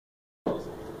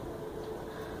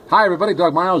Hi everybody,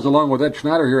 Doug Miles along with Ed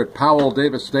Schneider here at Powell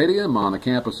Davis Stadium on the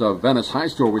campus of Venice High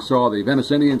School. We saw the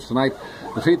Venice Indians tonight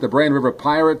defeat the Braden River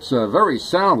Pirates very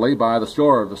soundly by the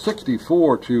score of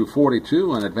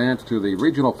 64-42 and advance to the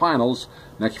regional finals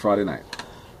next Friday night.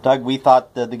 Doug, we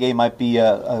thought that the game might be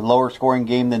a lower scoring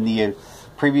game than the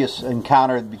previous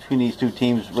encounter between these two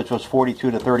teams, which was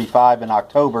 42-35 in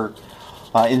October.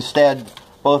 Instead,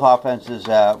 both offenses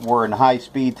were in high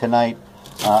speed tonight.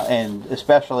 And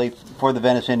especially for the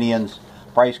Venice Indians,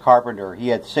 Bryce Carpenter. He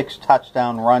had 6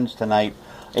 touchdown runs tonight,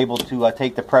 able to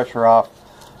take the pressure off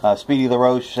Speedy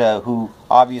LaRoche, who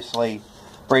obviously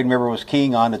Braden River was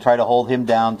keying on to try to hold him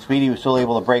down. Speedy was still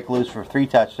able to break loose for 3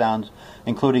 touchdowns,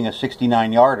 including a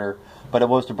 69-yarder. But it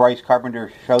was the Bryce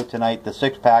Carpenter show tonight, the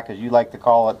six-pack, as you like to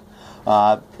call it.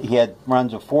 He had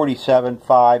runs of 47,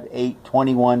 5, 8,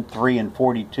 21, 3, and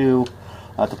 42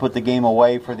 to put the game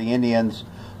away for the Indians.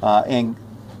 And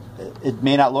it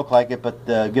may not look like it, but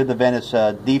give the Venice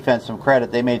defense some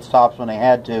credit. They made stops when they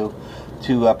had to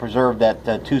preserve that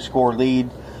 2-score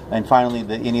lead. And finally,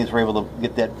 the Indians were able to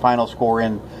get that final score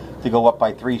in to go up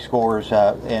by 3 scores,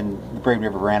 and the Braden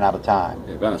River ran out of time.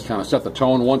 Yeah, Venice kind of set the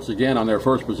tone once again on their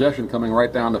first possession, coming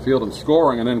right down the field and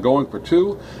scoring, and then going for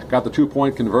 2. Got the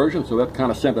 2-point conversion, so that kind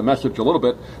of sent a message a little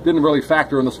bit. Didn't really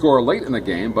factor in the score late in the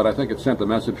game, but I think it sent a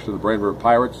message to the Braden River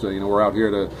Pirates. We're out here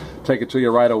to take it to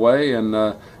you right away, and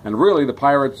really the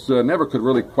Pirates never could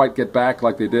really quite get back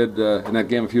like they did in that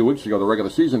game a few weeks ago, the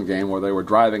regular season game, where they were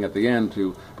driving at the end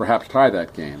to perhaps tie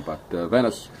that game. But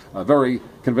Venice, a very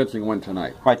convincing win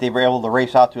tonight. Right, they were able to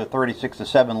race out to a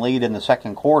 36-7 lead in the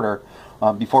second quarter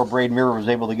before Braden River was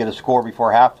able to get a score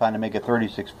before halftime to make it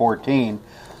 36-14.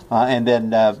 And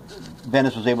then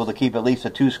Venice was able to keep at least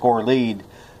a 2-score lead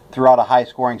throughout a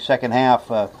high-scoring second half.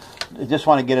 I just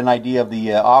want to get an idea of the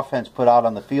offense put out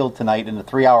on the field tonight in the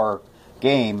 3-hour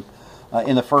game.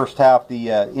 In the first half,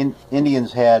 the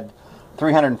Indians had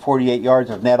 348 yards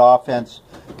of net offense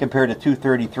compared to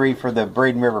 233 for the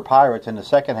Braden River Pirates. In the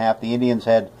second half, the Indians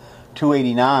had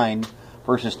 289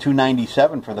 versus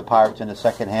 297 for the Pirates in the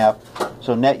second half.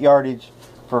 So net yardage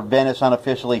for Venice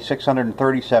unofficially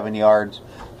 637 yards,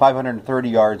 530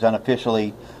 yards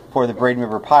unofficially for the Braden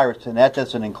River Pirates, and that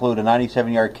doesn't include a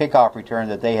 97-yard kickoff return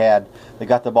that they had. They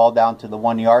got the ball down to the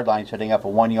 1-yard line, setting up a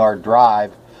 1-yard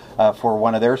drive for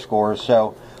one of their scores.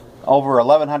 So over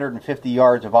 1,150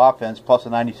 yards of offense plus a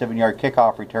 97-yard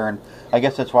kickoff return. I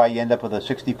guess that's why you end up with a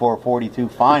 64-42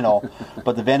 final.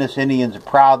 But the Venice Indians are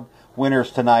proud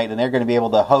winners tonight, and they're going to be able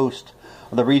to host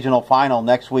the regional final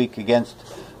next week against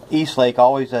Eastlake.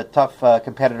 Always a tough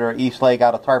competitor, Eastlake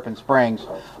out of Tarpon Springs,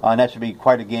 and that should be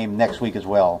quite a game next week as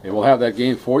well. Yeah, we'll have that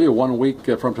game for you 1 week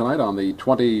from tonight on the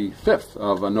 25th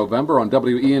of November on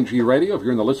WENG Radio, if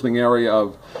you're in the listening area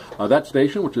of that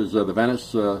station, which is the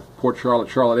Venice, Port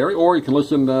Charlotte area, or you can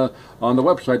listen on the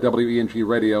website,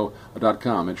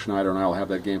 wengradio.com. Ed Schneider and I will have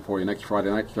that game for you next Friday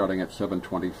night starting at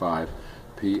 7:25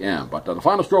 p.m. But the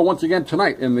final score once again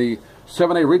tonight in the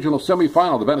 7A Regional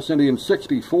Semifinal, the Venice Indians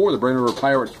 64, the Braden River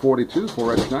Pirates 42.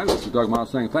 For Ed Schneider, this is Doug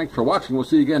Miles saying thanks for watching. We'll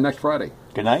see you again next Friday.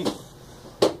 Good night.